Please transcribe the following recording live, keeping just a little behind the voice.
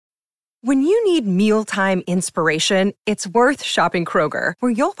When you need mealtime inspiration, it's worth shopping Kroger,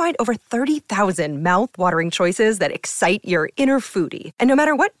 where you'll find over 30,000 mouth-watering choices that excite your inner foodie. And no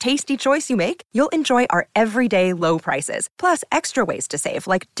matter what tasty choice you make, you'll enjoy our everyday low prices, plus extra ways to save,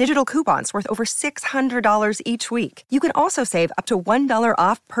 like digital coupons worth over $600 each week. You can also save up to $1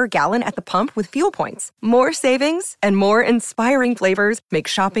 off per gallon at the pump with fuel points. More savings and more inspiring flavors make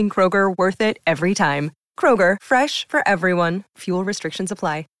shopping Kroger worth it every time. Kroger, fresh for everyone. Fuel restrictions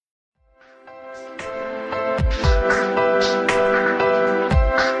apply.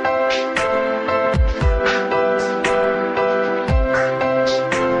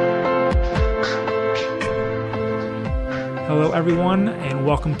 Hello, everyone, and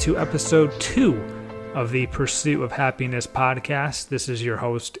welcome to episode 2 of the Pursuit of Happiness podcast. This is your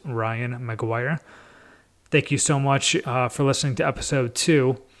host, Ryan McGuire. Thank you so much for listening to episode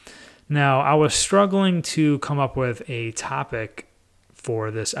 2. Now, I was struggling to come up with a topic for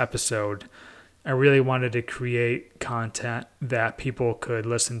this episode. I really wanted to create content that people could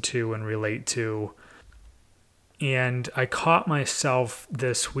listen to and relate to. And I caught myself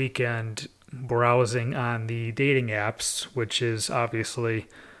this weekend browsing on the dating apps, which is obviously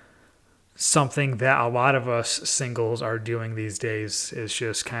something that a lot of us singles are doing these days. Is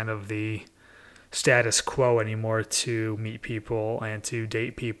just kind of the status quo anymore to meet people and to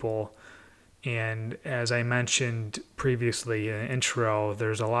date people. And as I mentioned previously in the intro,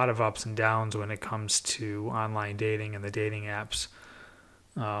 there's a lot of ups and downs when it comes to online dating and the dating apps.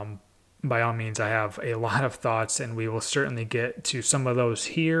 By all means, I have a lot of thoughts, and we will certainly get to some of those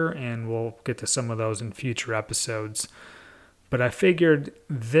here, and we'll get to some of those in future episodes. But I figured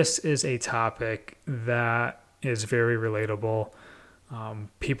this is a topic that is very relatable.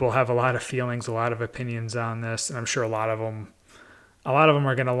 People have a lot of feelings, a lot of opinions on this, and I'm sure a lot of them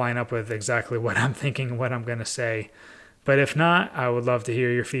are going to line up with exactly what I'm thinking, what I'm going to say. But if not, I would love to hear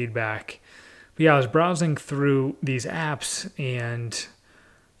your feedback. But yeah, I was browsing through these apps, and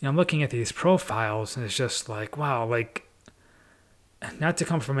I'm looking at these profiles, and it's just like, wow, like, not to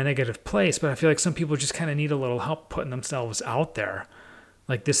come from a negative place, but I feel like some people just kind of need a little help putting themselves out there.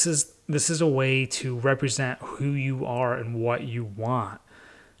 Like, this is a way to represent who you are and what you want.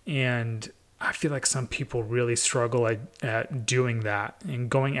 And I feel like some people really struggle at doing that and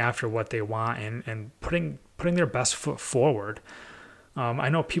going after what they want and putting their best foot forward. I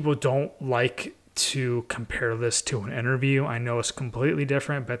know people don't like to compare this to an interview. I know it's completely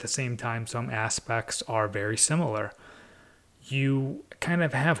different, but at the same time, some aspects are very similar. You kind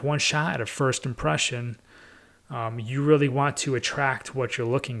of have one shot at a first impression. You really want to attract what you're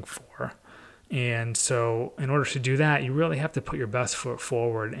looking for. And so in order to do that, you really have to put your best foot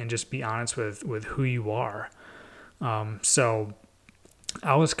forward and just be honest with who you are. So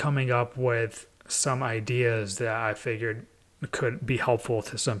I was coming up with some ideas that I figured could be helpful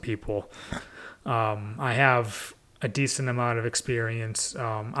to some people. I have a decent amount of experience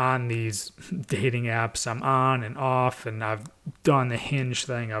on these dating apps. I'm on and off, and I've done the Hinge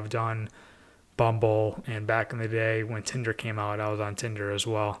thing. I've done Bumble, and back in the day when Tinder came out, I was on Tinder as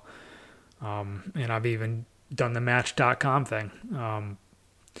well. And I've even done the Match.com thing.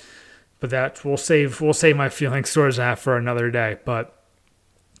 But that we'll save my feelings towards that for another day. But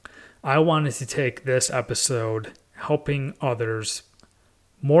I wanted to take this episode helping others,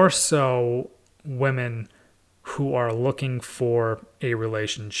 more so women who are looking for a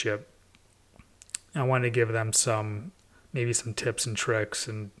relationship. I want to give them some tips and tricks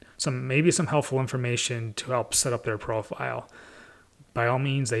and some helpful information to help set up their profile. By all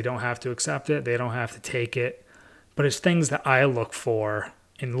means, they don't have to accept it. They don't have to take it. But it's things that I look for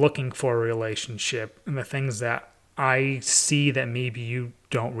in looking for a relationship, and the things that I see that maybe you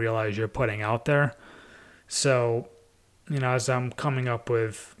don't realize you're putting out there. So, as I'm coming up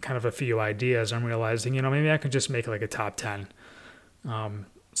with kind of a few ideas, I'm realizing, maybe I could just make like a top 10.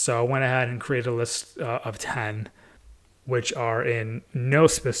 So I went ahead and created a list of 10, which are in no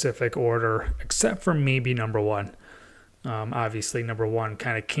specific order, except for maybe number 1. Obviously, number 1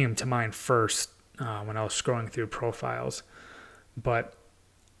 kind of came to mind first when I was scrolling through profiles. But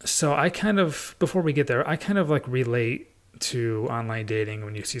so before we get there, I kind of like relate to online dating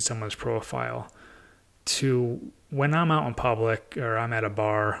when you see someone's profile to when I'm out in public or I'm at a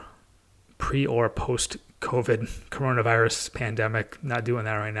bar, pre or post COVID coronavirus pandemic. Not doing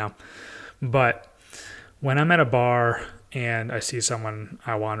that right now. But when I'm at a bar and I see someone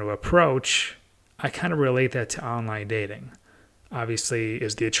I want to approach, I kind of relate that to online dating. Obviously,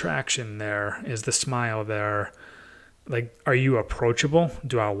 is the attraction there? Is the smile there? Like, are you approachable?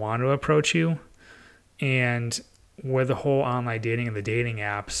 Do I want to approach you? And with the whole online dating and the dating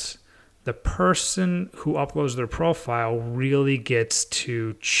apps, the person who uploads their profile really gets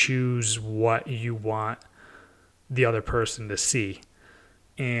to choose what you want the other person to see.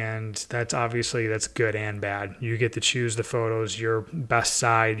 And that's good and bad. You get to choose the photos, your best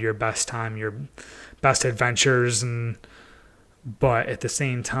side, your best time, your best adventures, but at the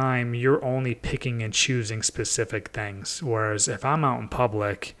same time, you're only picking and choosing specific things. Whereas if I'm out in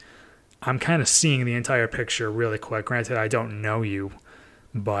public, I'm kind of seeing the entire picture really quick. Granted, I don't know you,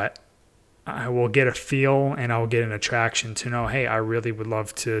 but I will get a feel and I'll get an attraction to know, hey, I really would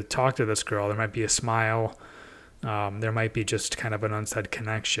love to talk to this girl. There might be a smile. There might be just kind of an unsaid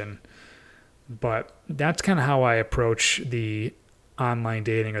connection. But that's kind of how I approach the online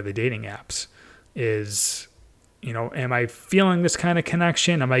dating or the dating apps is, am I feeling this kind of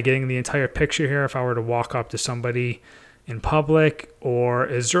connection? Am I getting the entire picture here if I were to walk up to somebody in public? Or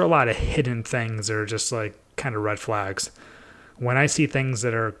is there a lot of hidden things that are just like kind of red flags? When I see things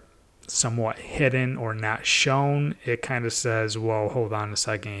that are somewhat hidden or not shown, it kind of says, well, hold on a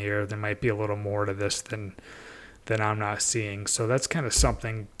second here. There might be a little more to this than I'm not seeing. So that's kind of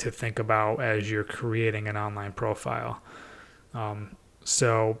something to think about as you're creating an online profile.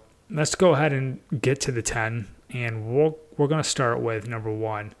 So let's go ahead and get to the 10, and we're going to start with number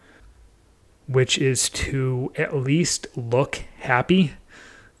 1, which is to at least look happy.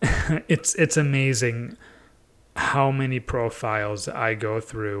 It's amazing how many profiles I go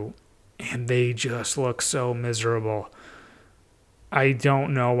through and they just look so miserable. I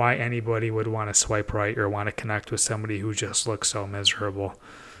don't know why anybody would want to swipe right or want to connect with somebody who just looks so miserable.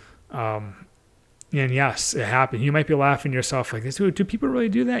 And yes, it happened. You might be laughing yourself like this. Do people really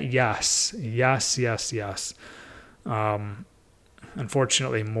do that? Yes.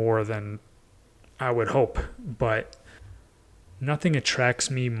 Unfortunately, more than I would hope. But nothing attracts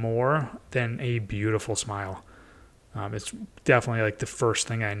me more than a beautiful smile. It's definitely like the first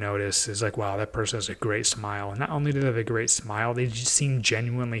thing I notice is like, wow, that person has a great smile. And not only do they have a great smile, they just seem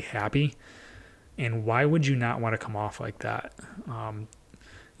genuinely happy. And why would you not want to come off like that?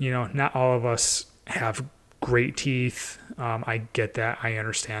 Not all of us have great teeth. I get that. I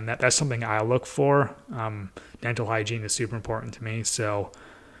understand that. That's something I look for. Dental hygiene is super important to me. So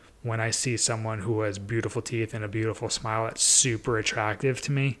when I see someone who has beautiful teeth and a beautiful smile, that's super attractive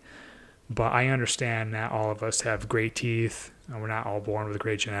to me. But I understand that all of us have great teeth. We're not all born with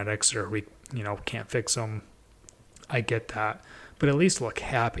great genetics, or we, can't fix them. I get that. But at least look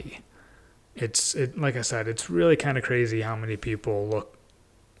happy. Like I said, it's really kind of crazy how many people look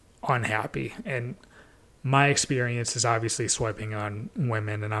unhappy. And my experience is obviously swiping on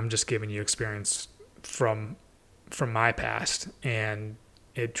women, and I'm just giving you experience from my past. And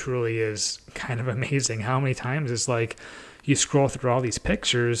it truly is kind of amazing how many times it's like you scroll through all these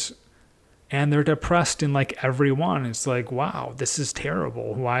pictures and they're depressed in like every one. It's like, wow, this is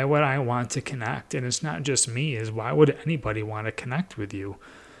terrible. Why would I want to connect? And it's not just me, is why would anybody want to connect with you?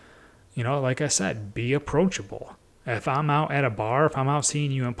 Like I said, be approachable. If I'm out at a bar, if I'm out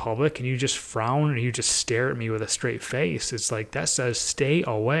seeing you in public and you just frown or you just stare at me with a straight face, it's like that says stay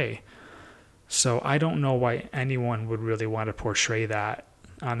away. So I don't know why anyone would really want to portray that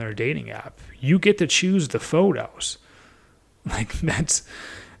on their dating app. You get to choose the photos. Like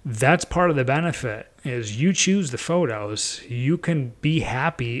that's part of the benefit is you choose the photos. You can be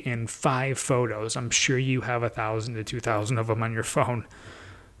happy in 5 photos. I'm sure you have 1,000 to 2,000 of them on your phone.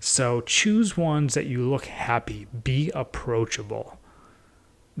 So choose ones that you look happy. Be approachable.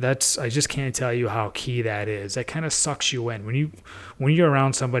 I just can't tell you how key that is. That kind of sucks you in. When you're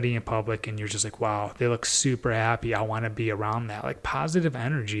around somebody in public and you're just like, wow, they look super happy. I want to be around that. Like positive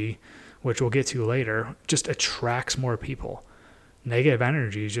energy, which we'll get to later, just attracts more people. Negative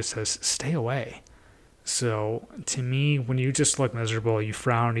energy just says, stay away. So to me, when you just look miserable, you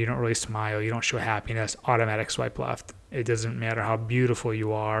frown, you don't really smile, you don't show happiness, automatic swipe left. It doesn't matter how beautiful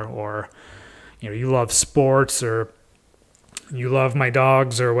you are, or, you love sports, or you love my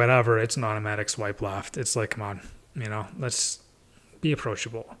dogs or whatever. It's an automatic swipe left. It's like, come on, let's be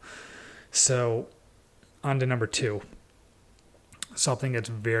approachable. So on to number 2. Something that's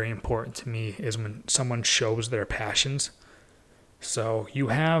very important to me is when someone shows their passions. So you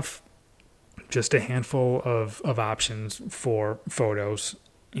have just a handful of options for photos,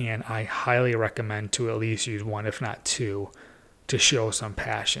 and I highly recommend to at least use 1, if not 2, to show some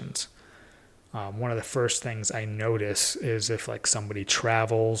passions. One of the first things I notice is if like somebody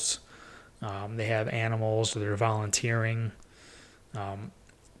travels, they have animals, or they're volunteering.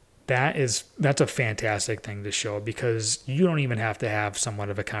 That's a fantastic thing to show, because you don't even have to have somewhat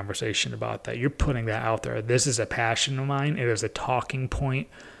of a conversation about that. You're putting that out there. This is a passion of mine. It is a talking point.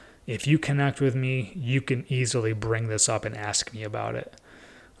 If you connect with me, you can easily bring this up and ask me about it.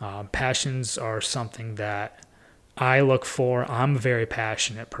 Passions are something that I look for. I'm a very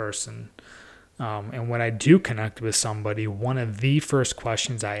passionate person. And when I do connect with somebody, one of the first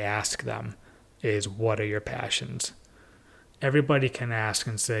questions I ask them is, what are your passions? Everybody can ask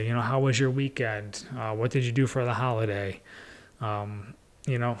and say, how was your weekend? What did you do for the holiday?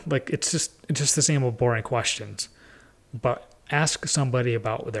 It's just the same old boring questions. But ask somebody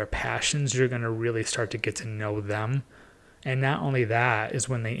about their passions. You're going to really start to get to know them. And not only that, is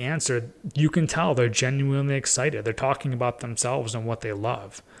when they answer, you can tell they're genuinely excited. They're talking about themselves and what they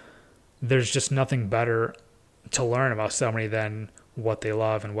love. There's just nothing better to learn about somebody than what they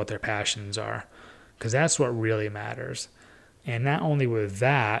love and what their passions are, because that's what really matters. And not only with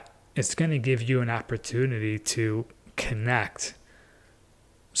that, it's going to give you an opportunity to connect.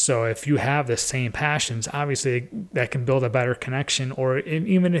 So if you have the same passions, obviously that can build a better connection. Or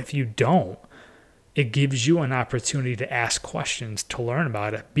even if you don't, it gives you an opportunity to ask questions, to learn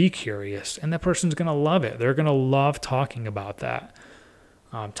about it, be curious, and that person's going to love it. They're going to love talking about that.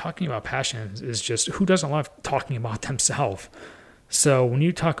 Talking about passions is just, who doesn't love talking about themselves? So when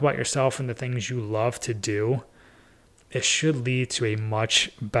you talk about yourself and the things you love to do, it should lead to a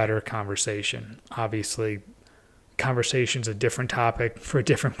much better conversation. Obviously, conversation's a different topic for a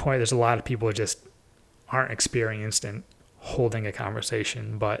different point. There's a lot of people who just aren't experienced in holding a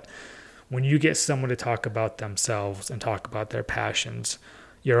conversation. But when you get someone to talk about themselves and talk about their passions,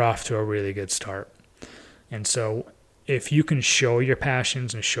 you're off to a really good start. And so if you can show your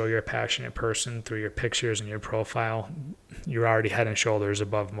passions and show you're a passionate person through your pictures and your profile, you're already head and shoulders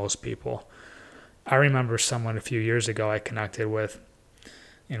above most people. I remember someone a few years ago I connected with,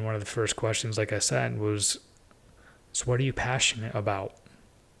 and one of the first questions, like I said, was, so what are you passionate about?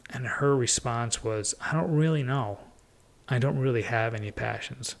 And her response was, I don't really know. I don't really have any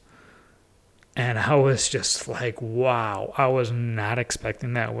passions. And I was just like, wow, I was not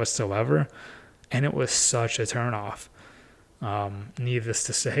expecting that whatsoever. And it was such a turnoff. Needless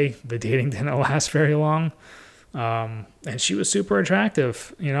to say, the dating didn't last very long. And she was super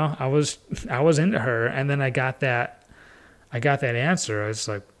attractive. I was into her. And then I got that answer. I was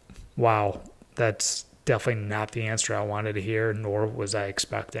like, wow, that's definitely not the answer I wanted to hear, nor was I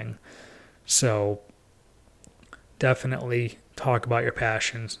expecting. So definitely talk about your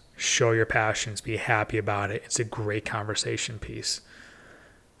passions, show your passions, be happy about it. It's a great conversation piece.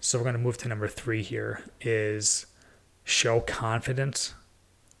 So we're going to move to number 3 here, is show confidence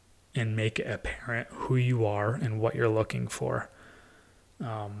and make it apparent who you are and what you're looking for.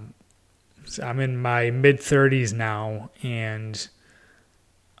 So I'm in my mid-30s now, and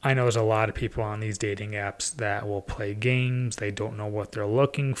I know there's a lot of people on these dating apps that will play games. They don't know what they're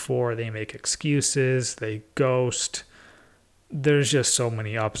looking for. They make excuses. They ghost. There's just so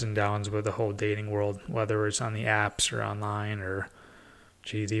many ups and downs with the whole dating world, whether it's on the apps or online or,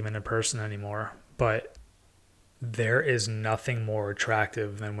 even in person anymore. But there is nothing more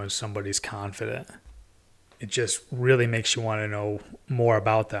attractive than when somebody's confident. It just really makes you want to know more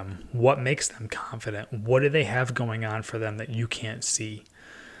about them. What makes them confident? What do they have going on for them that you can't see?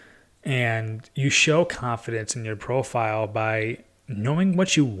 And you show confidence in your profile by knowing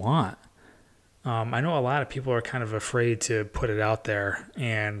what you want. I know a lot of people are kind of afraid to put it out there,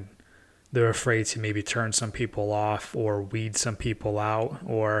 and they're afraid to maybe turn some people off or weed some people out,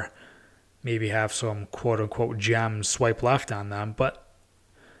 or maybe have some quote-unquote gems swipe left on them. But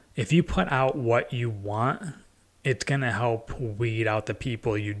if you put out what you want, it's going to help weed out the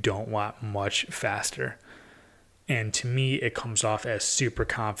people you don't want much faster. And to me, it comes off as super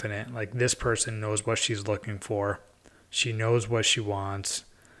confident. Like, this person knows what she's looking for. She knows what she wants.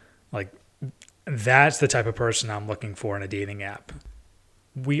 Like, that's the type of person I'm looking for in a dating app.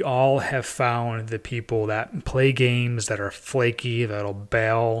 We all have found the people that play games, that are flaky, that'll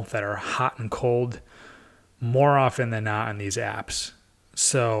bail, that are hot and cold, more often than not on these apps.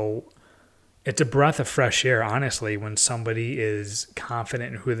 So it's a breath of fresh air, honestly, when somebody is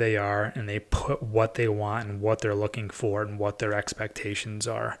confident in who they are and they put what they want and what they're looking for and what their expectations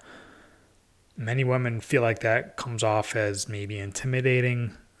are. Many women feel like that comes off as maybe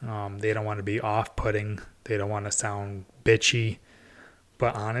intimidating. They don't want to be off-putting. They don't want to sound bitchy.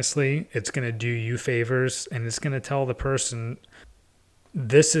 But honestly, it's going to do you favors, and it's going to tell the person,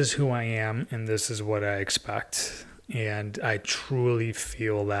 this is who I am and this is what I expect. And I truly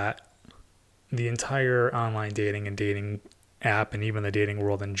feel that the entire online dating and dating app and even the dating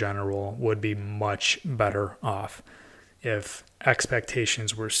world in general would be much better off if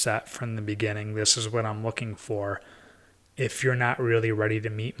expectations were set from the beginning. This is what I'm looking for. If you're not really ready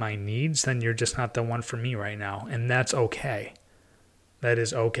to meet my needs, then you're just not the one for me right now. And that's okay. That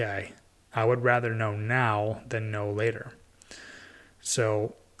is okay. I would rather know now than know later.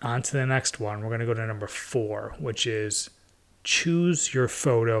 So on to the next one. We're going to go to number 4, which is choose your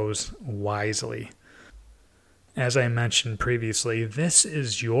photos wisely. As I mentioned previously, this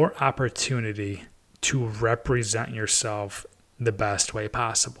is your opportunity to represent yourself the best way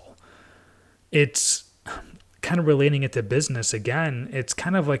possible. It's kind of relating it to business again. It's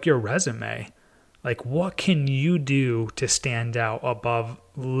kind of like your resume. Like, what can you do to stand out above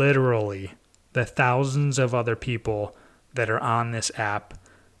literally the thousands of other people that are on this app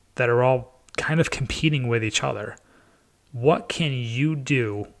that are all kind of competing with each other? What can you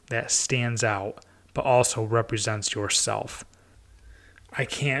do that stands out but also represents yourself? I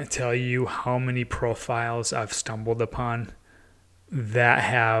can't tell you how many profiles I've stumbled upon that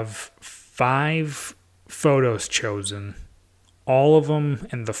have 5 photos chosen, all of them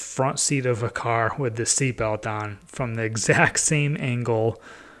in the front seat of a car with the seatbelt on from the exact same angle.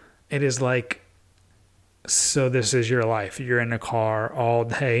 It is like, so this is your life. You're in a car all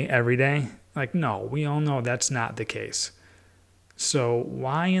day, every day? Like, no, we all know that's not the case. So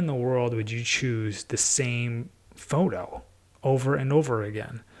why in the world would you choose the same photo over and over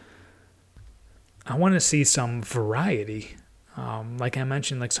again? I want to see some variety. Like I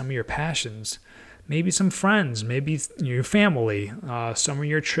mentioned, like some of your passions, maybe some friends, maybe your family, some of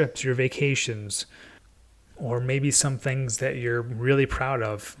your trips, your vacations, or maybe some things that you're really proud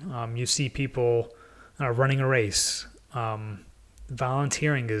of. You see people running a race.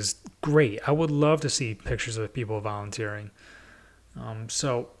 Volunteering is great. I would love to see pictures of people volunteering.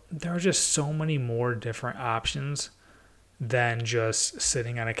 So there are just so many more different options than just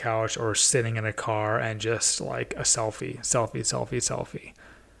sitting on a couch or sitting in a car and just like a selfie.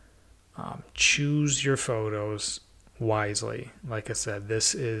 Choose your photos wisely. Like I said,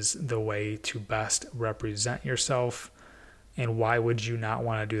 this is the way to best represent yourself. And why would you not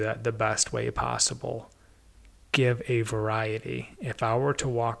want to do that the best way possible? Give a variety. If I were to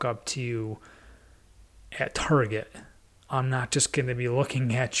walk up to you at Target, I'm not just going to be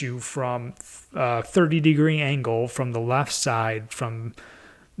looking at you from a 30-degree angle from the left side from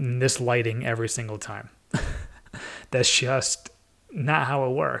this lighting every single time. That's just not how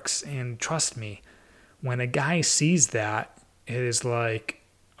it works. And trust me, when a guy sees that, it is like,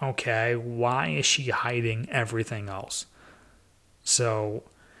 okay, why is she hiding everything else? So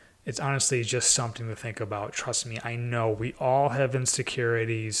it's honestly just something to think about. Trust me, I know we all have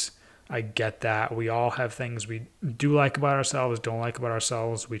insecurities. I get that. We all have things we do like about ourselves, don't like about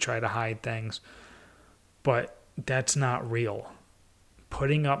ourselves. We try to hide things, but that's not real.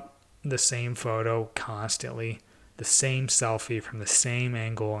 Putting up the same photo constantly, the same selfie from the same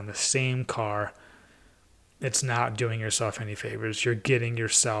angle in the same car, it's not doing yourself any favors. You're getting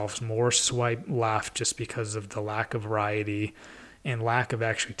yourselves more swipe left just because of the lack of variety and lack of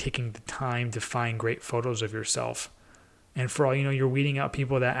actually taking the time to find great photos of yourself. And for all you know, you're weeding out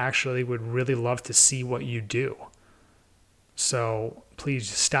people that actually would really love to see what you do. So please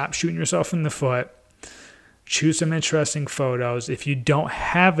stop shooting yourself in the foot. Choose some interesting photos. If you don't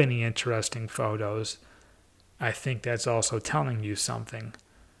have any interesting photos, I think that's also telling you something.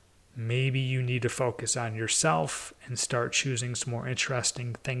 Maybe you need to focus on yourself and start choosing some more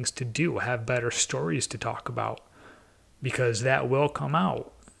interesting things to do. Have better stories to talk about, because that will come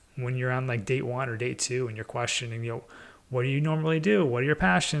out when you're on like date 1 or date 2 and you're questioning, what do you normally do? What are your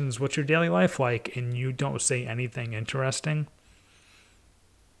passions? What's your daily life like? And you don't say anything interesting.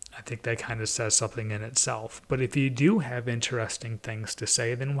 I think that kind of says something in itself. But if you do have interesting things to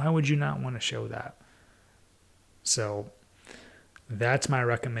say, then why would you not want to show that? So that's my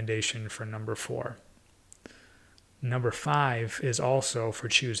recommendation for number 4. Number 5 is also for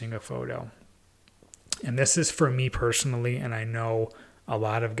choosing a photo. And this is for me personally, and I know a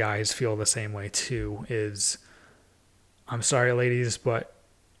lot of guys feel the same way too, is, I'm sorry, ladies, but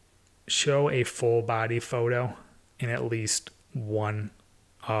show a full body photo in at least one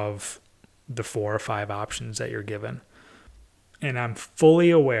of the 4 or 5 options that you're given. And I'm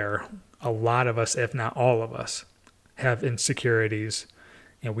fully aware a lot of us, if not all of us, have insecurities,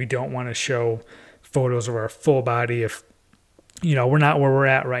 and we don't want to show photos of our full body if, we're not where we're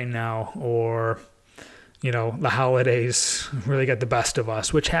at right now, or, the holidays really got the best of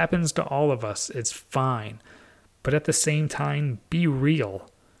us, which happens to all of us. It's fine. But at the same time, be real.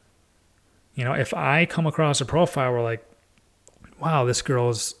 If I come across a profile where like, wow, this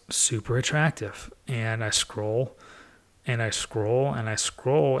girl is super attractive, and I scroll and I scroll and I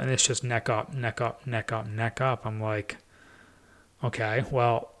scroll, and it's just neck up, neck up, neck up, neck up. I'm like, okay,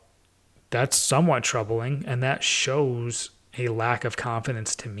 well, that's somewhat troubling, and that shows a lack of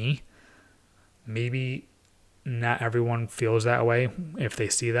confidence to me. Maybe not everyone feels that way if they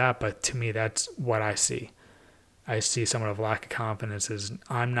see that, but to me, that's what I see. I see someone of lack of confidence is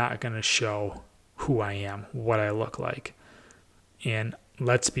I'm not going to show who I am, what I look like. And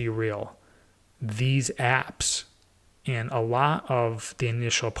let's be real, these apps and a lot of the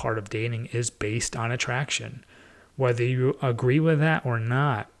initial part of dating is based on attraction. Whether you agree with that or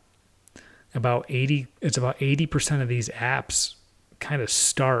not, it's about 80% of these apps kind of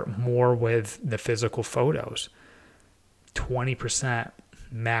start more with the physical photos. 20%,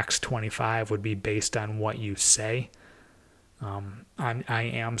 max 25 would be based on what you say. I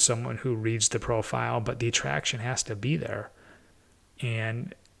am someone who reads the profile, but the attraction has to be there.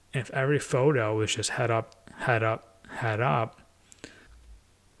 And if every photo is just head up, head up, head up,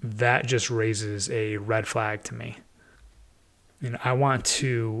 that just raises a red flag to me. And I want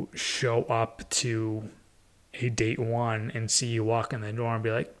to show up to a date one and see you walk in the door and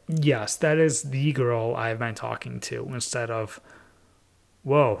be like, yes, that is the girl I've been talking to, instead of,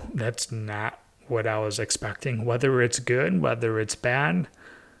 whoa, that's not what I was expecting. Whether it's good, whether it's bad,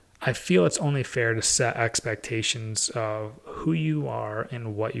 I feel it's only fair to set expectations of who you are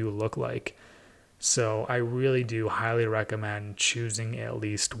and what you look like. So I really do highly recommend choosing at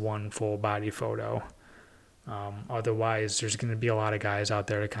least one full body photo. Otherwise, there's going to be a lot of guys out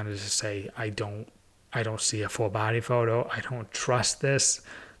there to kind of just say, I don't see a full body photo. I don't trust this.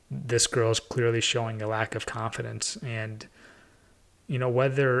 This girl's clearly showing a lack of confidence. And,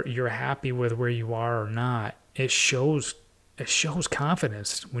 whether you're happy with where you are or not, it shows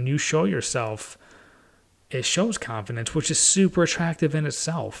confidence. When you show yourself, it shows confidence, which is super attractive in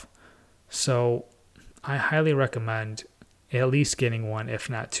itself. So I highly recommend at least getting one, if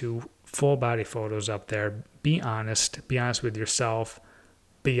not two, full body photos up there. Be honest with yourself,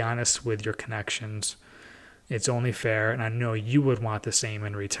 be honest with your connections. It's only fair, and I know you would want the same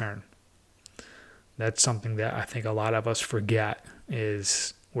in return. That's something that I think a lot of us forget,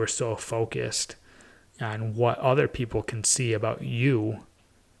 is we're so focused on what other people can see about you,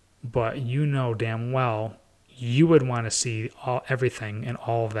 but you know damn well you would want to see everything and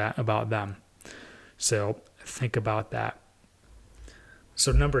all of that about them. So think about that.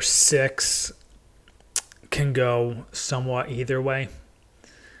 So number 6 can go somewhat either way,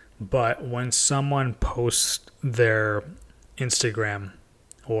 but when someone posts their Instagram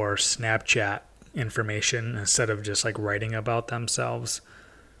or Snapchat information instead of just like writing about themselves,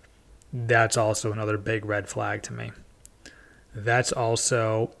 that's also another big red flag to me. That's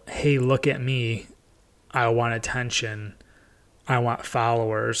also, hey, look at me. I want attention. I want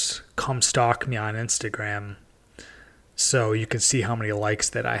followers. Come stalk me on Instagram so you can see how many likes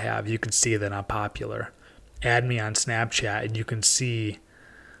that I have. You can see that I'm popular. Add me on Snapchat and you can see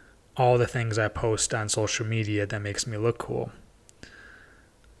all the things I post on social media that makes me look cool.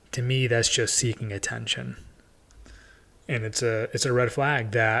 To me, that's just seeking attention. And it's a red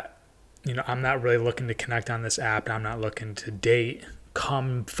flag that, I'm not really looking to connect on this app. I'm not looking to date.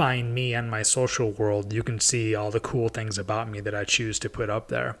 Come find me on my social world. You can see all the cool things about me that I choose to put up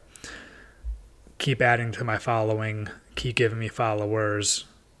there. Keep adding to my following. Keep giving me followers.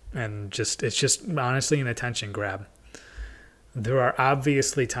 And it's just honestly an attention grab. There are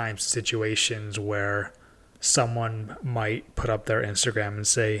obviously times, situations where someone might put up their Instagram and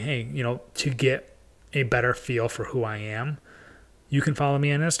say, hey, to get a better feel for who I am, you can follow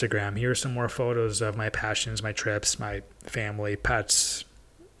me on Instagram. Here are some more photos of my passions, my trips, my family, pets,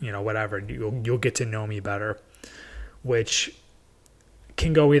 whatever. You'll get to know me better, which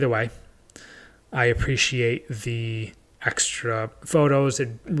can go either way. I appreciate the extra photos. It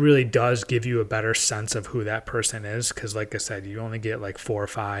really does give you a better sense of who that person is, because like I said, you only get like 4 or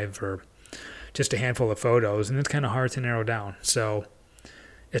 5 or just a handful of photos, and it's kind of hard to narrow down. So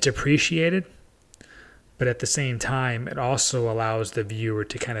it's appreciated, but at the same time, it also allows the viewer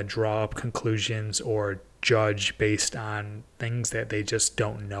to kind of draw up conclusions or judge based on things that they just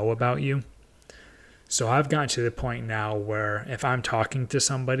don't know about you. So I've gotten to the point now where if I'm talking to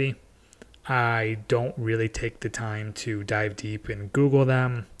somebody, I don't really take the time to dive deep and Google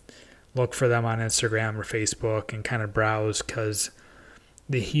them, look for them on Instagram or Facebook and kind of browse, because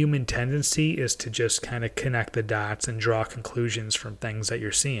the human tendency is to just kind of connect the dots and draw conclusions from things that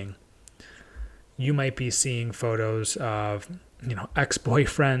you're seeing. You might be seeing photos of,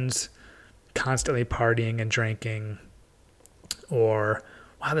 ex-boyfriends constantly partying and drinking, or,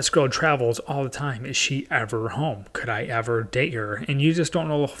 wow, this girl travels all the time. Is she ever home? Could I ever date her? And you just don't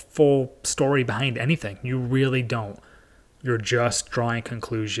know the full story behind anything. You really don't. You're just drawing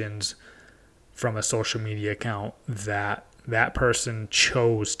conclusions from a social media account that person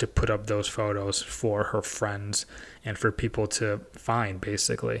chose to put up those photos for her friends and for people to find,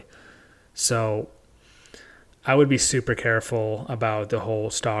 basically. So I would be super careful about the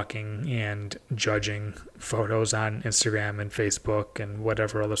whole stalking and judging photos on Instagram and Facebook and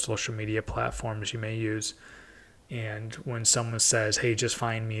whatever other social media platforms you may use. And when someone says, hey, just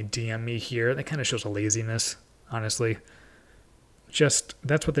find me, DM me here, that kind of shows a laziness, honestly. Just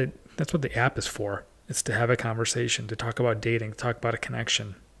that's what the app is for. It's to have a conversation, to talk about dating, to talk about a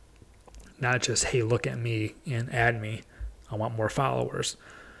connection. Not just, hey, look at me and add me. I want more followers.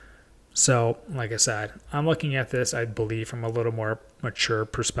 So, like I said, I'm looking at this, I believe, from a little more mature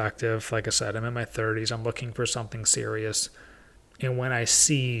perspective. Like I said, I'm in my 30s. I'm looking for something serious. And when I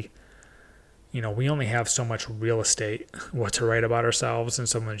see, we only have so much real estate, what to write about ourselves, and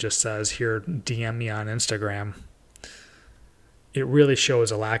someone just says, here, DM me on Instagram, it really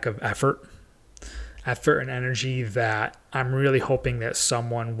shows a lack of effort and energy that I'm really hoping that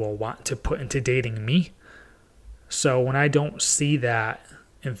someone will want to put into dating me. So when I don't see that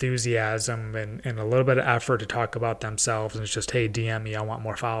enthusiasm and a little bit of effort to talk about themselves, and it's just, hey, DM me, I want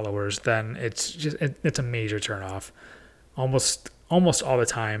more followers, then it's a major turnoff. Almost all the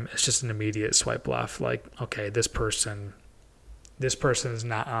time, it's just an immediate swipe left. Like, okay, this person is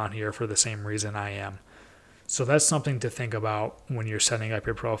not on here for the same reason I am. So that's something to think about when you're setting up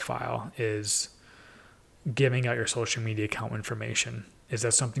your profile, is giving out your social media account information. Is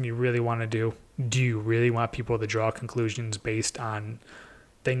that something you really want to do? Do you really want people to draw conclusions based on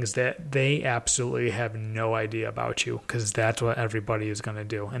things that they absolutely have no idea about you? Because that's what everybody is going to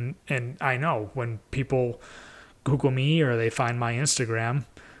do. And I know when people Google me or they find my Instagram,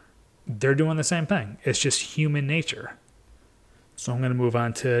 they're doing the same thing. It's just human nature. So I'm going to move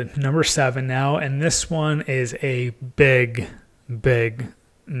on to number 7 now. And this one is a big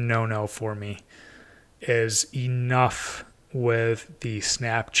no-no for me. Is enough with the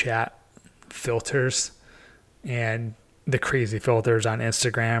Snapchat filters and the crazy filters on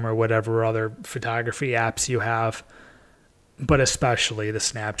Instagram or whatever other photography apps you have, but especially the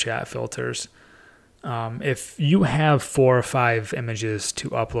Snapchat filters. If you have 4 or 5 images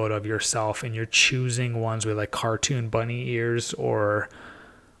to upload of yourself and you're choosing ones with like cartoon bunny ears or,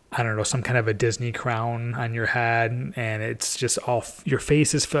 I don't know, some kind of a Disney crown on your head, and it's just all, your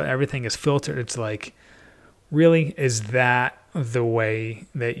face is, everything is filtered. It's like, really, is that the way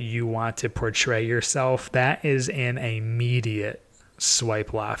that you want to portray yourself? That is an immediate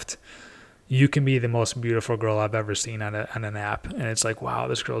swipe left. You can be the most beautiful girl I've ever seen on an app, and it's like, wow,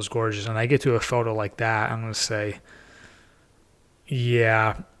 this girl's gorgeous. And I get to a photo like that, I'm going to say,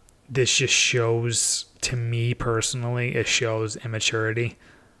 yeah, this just shows, to me personally, it shows immaturity,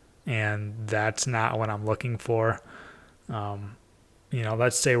 and that's not what I'm looking for.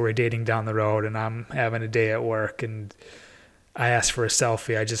 Let's say we're dating down the road and I'm having a day at work and I asked for a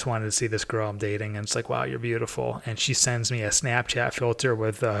selfie. I just wanted to see this girl I'm dating, and it's like, wow, you're beautiful. And she sends me a Snapchat filter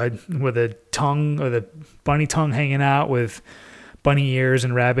with a tongue, or the bunny tongue hanging out with bunny ears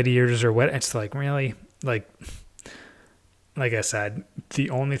and rabbit ears or what. It's like, really? Like I said, the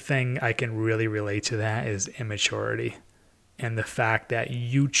only thing I can really relate to that is immaturity. And the fact that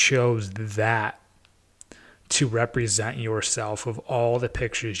you chose that to represent yourself of all the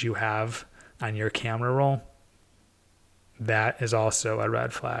pictures you have on your camera roll, that is also a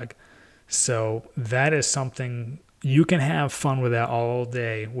red flag. So that is something, you can have fun with that all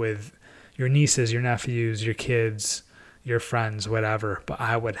day with your nieces, your nephews, your kids, your friends, whatever. But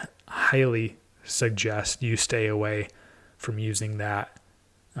I would highly suggest you stay away from using that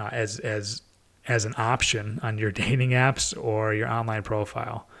as an option on your dating apps or your online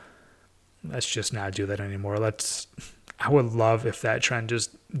profile. Let's just not do that anymore. I would love if that trend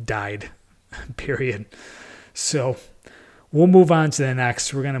just died, period. So we'll move on to the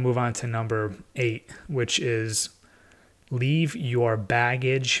next. We're going to move on to number 8, which is leave your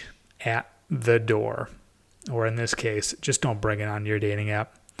baggage at the door. Or in this case, just don't bring it on your dating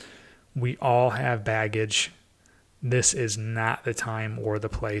app. We all have baggage. This is not the time or the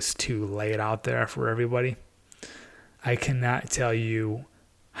place to lay it out there for everybody. I cannot tell you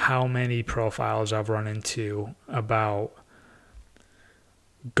how many profiles I've run into about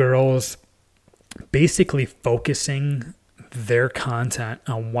girls basically focusing their content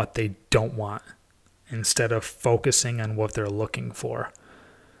on what they don't want instead of focusing on what they're looking for.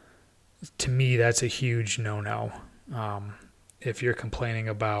 To me, that's a huge no-no. If you're complaining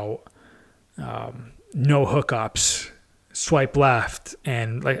about no hookups, swipe left,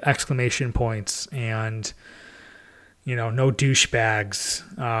 and like exclamation points, and no douchebags,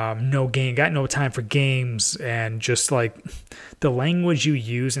 no game, got no time for games, and just like the language you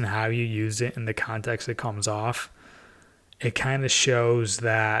use and how you use it in the context it comes off, it kind of shows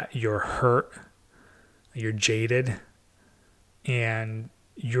that you're hurt, you're jaded, and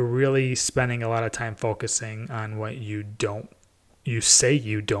you're really spending a lot of time focusing on what you say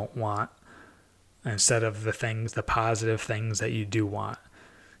you don't want, instead of the positive things that you do want.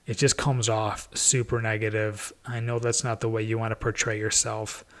 It just comes off super negative. I know that's not the way you want to portray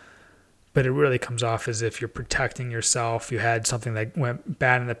yourself, but it really comes off as if you're protecting yourself. You had something that went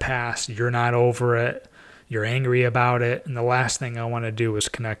bad in the past. You're not over it. You're angry about it. And the last thing I want to do is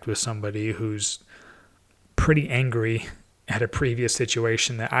connect with somebody who's pretty angry at a previous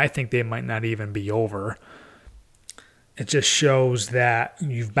situation that I think they might not even be over. It just shows that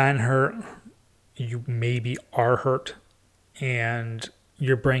you've been hurt. You maybe are hurt, and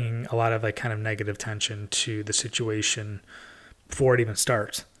you're bringing a lot of like kind of negative tension to the situation before it even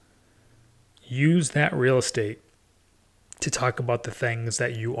starts. Use that real estate to talk about the things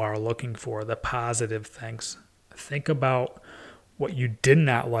that you are looking for, the positive things. Think about what you did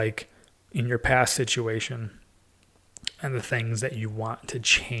not like in your past situation and the things that you want to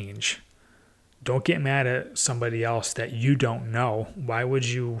change. Don't get mad at somebody else that you don't know. Why would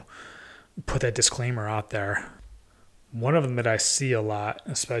you put that disclaimer out there? One of them that I see a lot,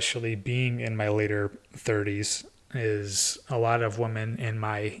 especially being in my later 30s, is a lot of women in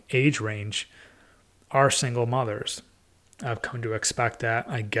my age range are single mothers. I've come to expect that.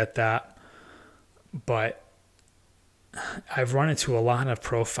 I get that. But I've run into a lot of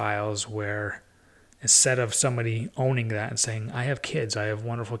profiles where instead of somebody owning that and saying, I have kids, I have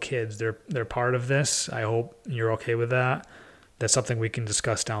wonderful kids, they're part of this, I hope you're okay with that. That's something we can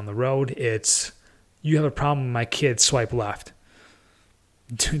discuss down the road. It's, you have a problem with my kids, swipe left.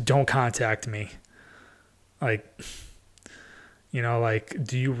 Don't contact me. Do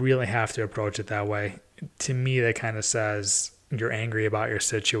you really have to approach it that way? To me, that kind of says you're angry about your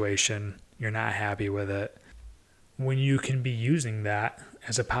situation. You're not happy with it. When you can be using that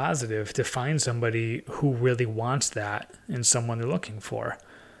as a positive to find somebody who really wants that and someone they're looking for.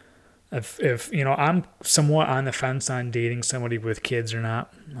 If I'm somewhat on the fence on dating somebody with kids or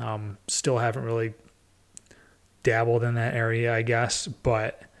not. Still haven't really dabbled in that area, I guess,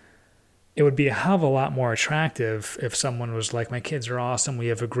 but it would be a hell of a lot more attractive if someone was like, my kids are awesome, we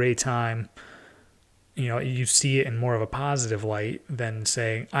have a great time. You see it in more of a positive light than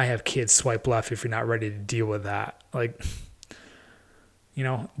saying, I have kids, swipe left if you're not ready to deal with that.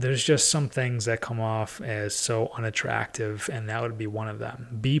 There's just some things that come off as so unattractive, and that would be one of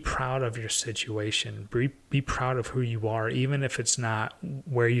them. Be proud of your situation. Be proud of who you are, even if it's not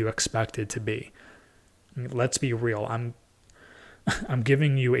where you expected to be. Let's be real. I'm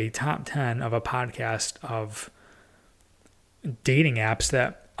giving you a top 10 of a podcast of dating apps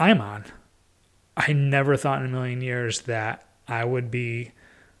that I'm on. I never thought in a million years that I would be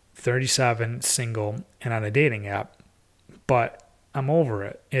 37, single, and on a dating app, but I'm over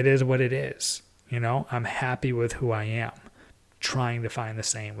it. It is what it is. I'm happy with who I am, trying to find the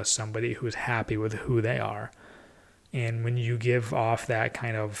same with somebody who's happy with who they are. And when you give off that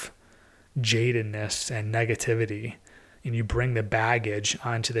kind of jadedness and negativity, and you bring the baggage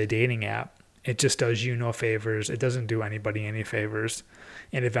onto the dating app, it just does you no favors. It doesn't do anybody any favors.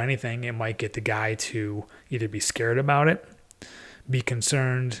 And if anything, it might get the guy to either be scared about it, be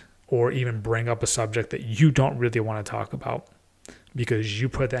concerned, or even bring up a subject that you don't really want to talk about because you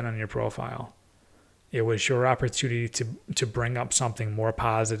put that on your profile. It was your opportunity to bring up something more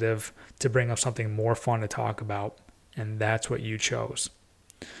positive, to bring up something more fun to talk about, and that's what you chose.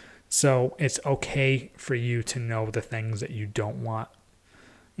 So it's okay for you to know the things that you don't want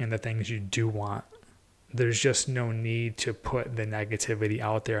and the things you do want. There's just no need to put the negativity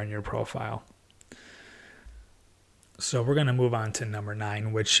out there in your profile. So we're going to move on to number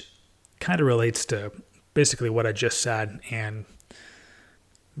 9, which kind of relates to basically what I just said, and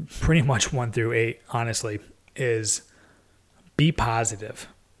pretty much 1 through 8, honestly, is be positive.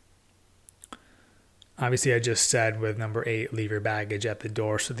 Obviously, I just said with number 8, leave your baggage at the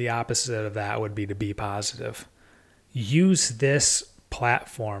door. So the opposite of that would be to be positive. Use this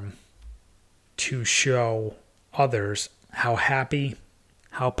platform to show others how happy,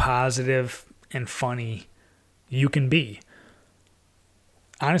 how positive, and funny you can be.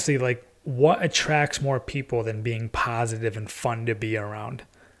 Honestly, what attracts more people than being positive and fun to be around?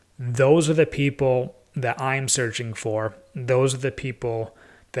 Those are the people that I'm searching for. Those are the people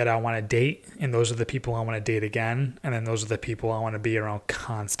that I want to date, and those are the people I want to date again, and then those are the people I want to be around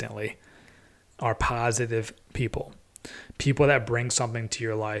constantly, are positive people. People that bring something to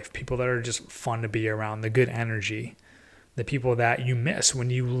your life, people that are just fun to be around, the good energy, the people that you miss when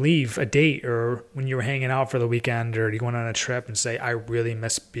you leave a date or when you were hanging out for the weekend or you went on a trip and say, I really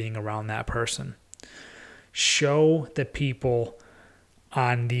miss being around that person. Show the people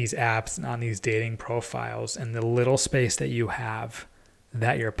on these apps and on these dating profiles and the little space that you have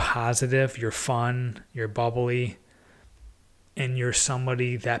that you're positive, you're fun, you're bubbly, and you're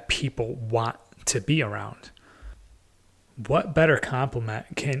somebody that people want to be around. What better compliment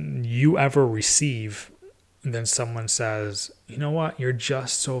can you ever receive than someone says, you know what, you're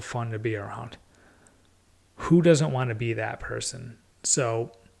just so fun to be around? Who doesn't want to be that person?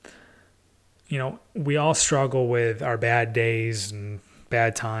 So, we all struggle with our bad days and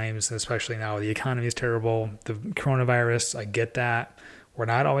bad times, especially now the economy is terrible, the coronavirus, I get that. We're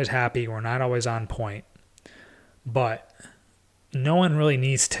not always happy, we're not always on point. But no one really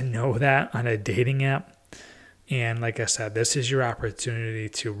needs to know that on a dating app. And like I said, this is your opportunity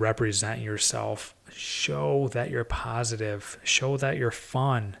to represent yourself. Show that you're positive. Show that you're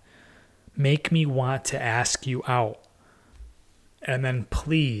fun. Make me want to ask you out. And then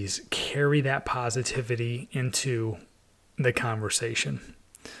please carry that positivity into the conversation.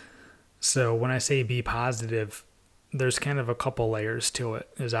 So when I say be positive, there's kind of a couple layers to it.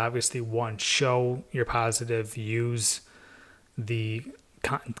 There's obviously one, show you're positive, use the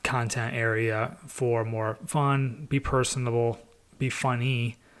content area for more fun, be personable, be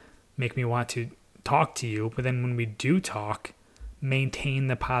funny, make me want to talk to you. But then when we do talk, maintain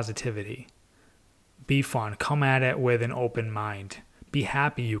the positivity. Be fun. Come at it with an open mind. Be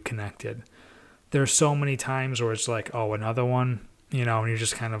happy you connected. There's so many times where it's like, oh, another one, and you're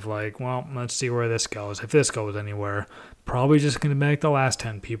just kind of like, well, let's see where this goes. If this goes anywhere, probably just going to be like the last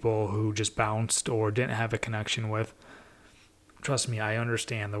 10 people who just bounced or didn't have a connection with. Trust me, I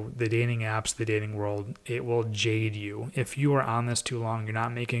understand the dating apps, the dating world, it will jade you. If you are on this too long, you're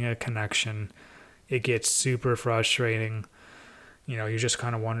not making a connection. It gets super frustrating. You're just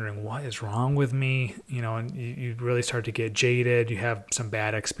kind of wondering, what is wrong with me? And you really start to get jaded. You have some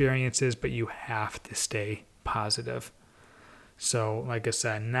bad experiences, but you have to stay positive. So, like I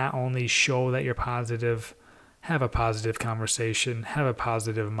said, not only show that you're positive, have a positive conversation, have a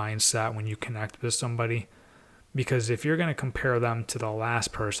positive mindset when you connect with somebody. Because if you're going to compare them to the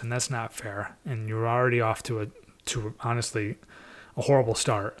last person, that's not fair. And you're already off to honestly, a horrible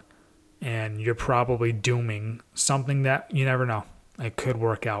start. And you're probably dooming something that you never know. It could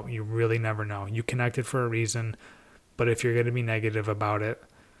work out. You really never know. You connected for a reason. But if you're going to be negative about it,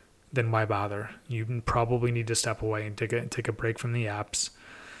 then why bother? You probably need to step away and take a break from the apps.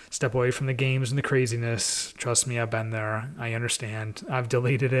 Step away from the games and the craziness. Trust me, I've been there. I understand. I've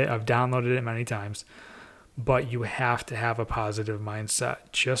deleted it. I've downloaded it many times. But you have to have a positive mindset.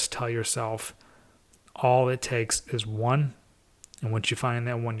 Just tell yourself all it takes is one. And once you find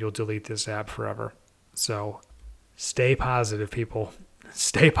that one, you'll delete this app forever. So stay positive, people.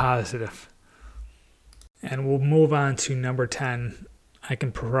 Stay positive. And we'll move on to number 10. I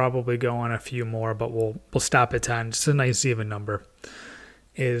can probably go on a few more, but we'll stop at 10. Just a nice even number.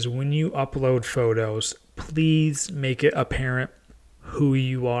 Is when you upload photos, please make it apparent who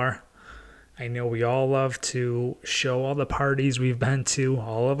you are. I know we all love to show all the parties we've been to,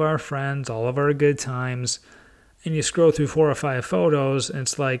 all of our friends, all of our good times, and you scroll through 4 or 5 photos, and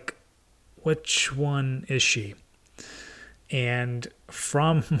it's like, which one is she? And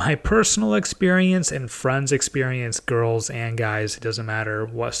from my personal experience and friends' experience, girls and guys, it doesn't matter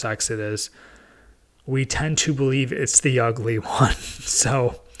what sex it is, we tend to believe it's the ugly one.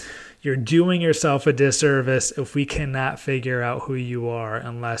 So you're doing yourself a disservice if we cannot figure out who you are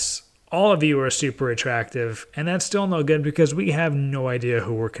unless all of you are super attractive, and that's still no good because we have no idea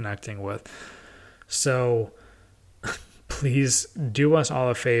who we're connecting with. So please do us all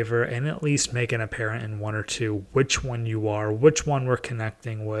a favor and at least make it apparent in 1 or 2 which one you are, which one we're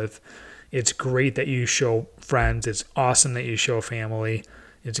connecting with. It's great that you show friends. It's awesome that you show family.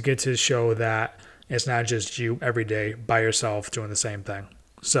 It's good to show that it's not just you every day by yourself doing the same thing.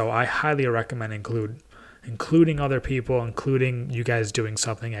 So I highly recommend including other people, including you guys doing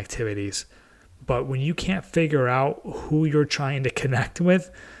something, activities. But when you can't figure out who you're trying to connect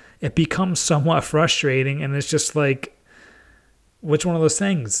with, it becomes somewhat frustrating. And it's just like, which one of those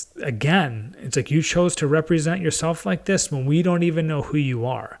things? Again, it's like you chose to represent yourself like this when we don't even know who you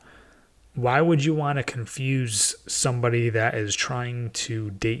are. Why would you want to confuse somebody that is trying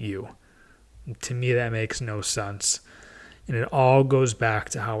to date you? To me, that makes no sense. And it all goes back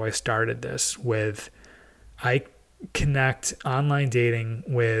to how I started this with, I connect online dating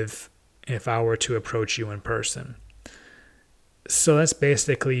with if I were to approach you in person. So that's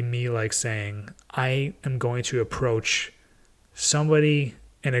basically me like saying, I am going to approach somebody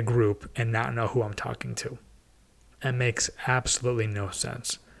in a group and not know who I'm talking to. That makes absolutely no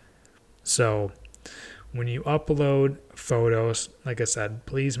sense. So when you upload photos, like I said,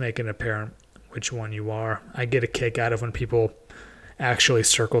 please make it apparent which one you are. I get a kick out of when people actually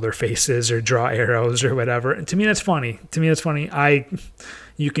circle their faces or draw arrows or whatever. And to me, that's funny.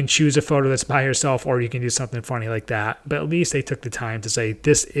 You can choose a photo that's by yourself, or you can do something funny like that. But at least they took the time to say,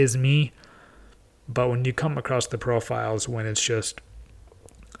 this is me. But when you come across the profiles, when it's just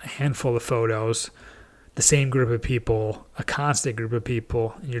a handful of photos, the same group of people, a constant group of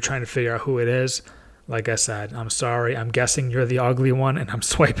people, and you're trying to figure out who it is, like I said, I'm sorry. I'm guessing you're the ugly one, and I'm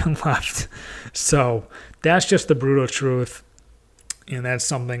swiping left. So that's just the brutal truth. And that's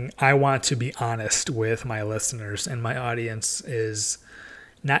something I want to be honest with my listeners and my audience is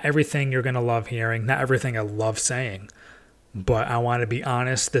not everything you're going to love hearing, not everything I love saying, but I want to be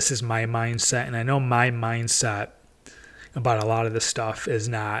honest. This is my mindset. And I know my mindset about a lot of this stuff is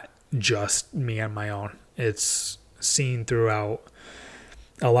not just me on my own. It's seen throughout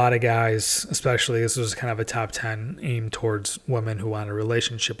a lot of guys, especially this was kind of a top 10 aimed towards women who want a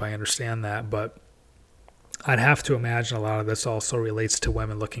relationship. I understand that, but I'd have to imagine a lot of this also relates to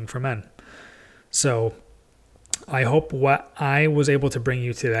women looking for men. So I hope what I was able to bring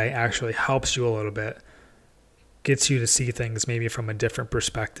you today actually helps you a little bit, gets you to see things maybe from a different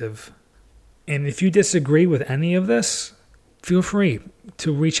perspective. And if you disagree with any of this, feel free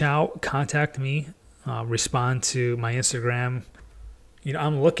to reach out, contact me, respond to my Instagram.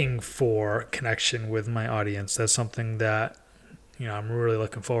 I'm looking for connection with my audience. That's something that I'm really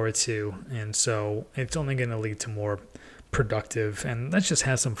looking forward to. And so it's only going to lead to more productive, and let's just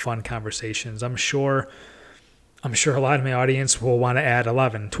have some fun conversations. I'm sure a lot of my audience will want to add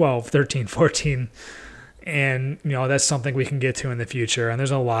 11, 12, 13, 14. And, that's something we can get to in the future. And there's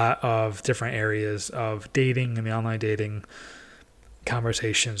a lot of different areas of dating and the online dating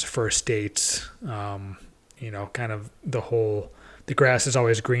conversations, first dates, kind of the grass is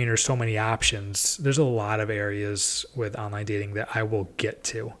always greener, so many options. There's a lot of areas with online dating that I will get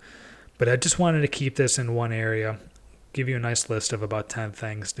to. But I just wanted to keep this in one area, give you a nice list of about 10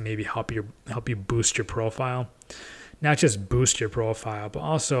 things to maybe help you boost your profile. Not just boost your profile, but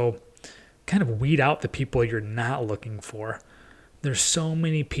also kind of weed out the people you're not looking for. There's so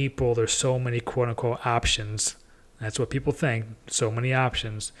many people, there's so many quote unquote options. That's what people think, so many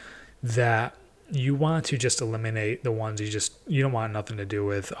options, that you want to just eliminate the ones you don't want nothing to do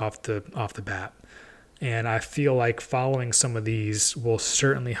with off the bat. And I feel like following some of these will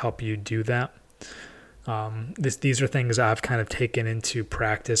certainly help you do that. These are things I've kind of taken into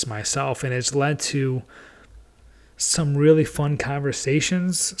practice myself, and it's led to some really fun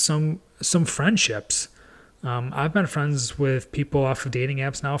conversations, some friendships. I've been friends with people off of dating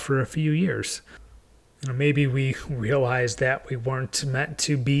apps now for a few years. Maybe we realized that we weren't meant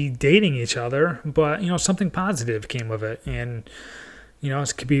to be dating each other, but, something positive came of it. And,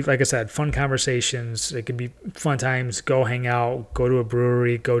 it could be, like I said, fun conversations. It could be fun times, go hang out, go to a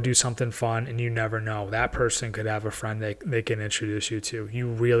brewery, go do something fun. And you never know. That person could have a friend they can introduce you to. You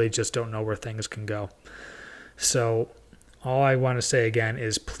really just don't know where things can go. So all I want to say again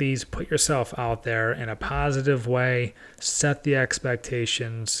is please put yourself out there in a positive way, set the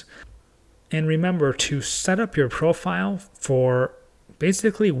expectations. And remember to set up your profile for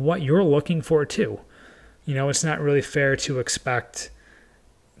basically what you're looking for too. It's not really fair to expect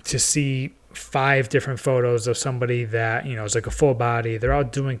to see 5 different photos of somebody that, is like a full body. They're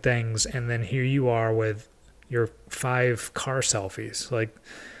out doing things, and then here you are with your 5 car selfies. Like,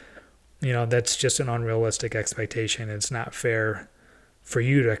 that's just an unrealistic expectation. It's not fair for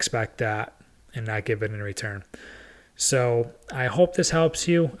you to expect that and not give it in return. So I hope this helps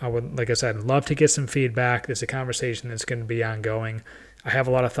you. I would, like I said, love to get some feedback. This is a conversation that's going to be ongoing. I have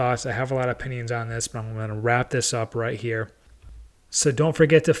a lot of thoughts. I have a lot of opinions on this, but I'm going to wrap this up right here. So don't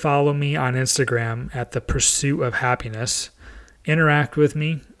forget to follow me on Instagram at The Pursuit of Happiness. Interact with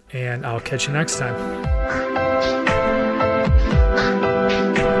me, and I'll catch you next time.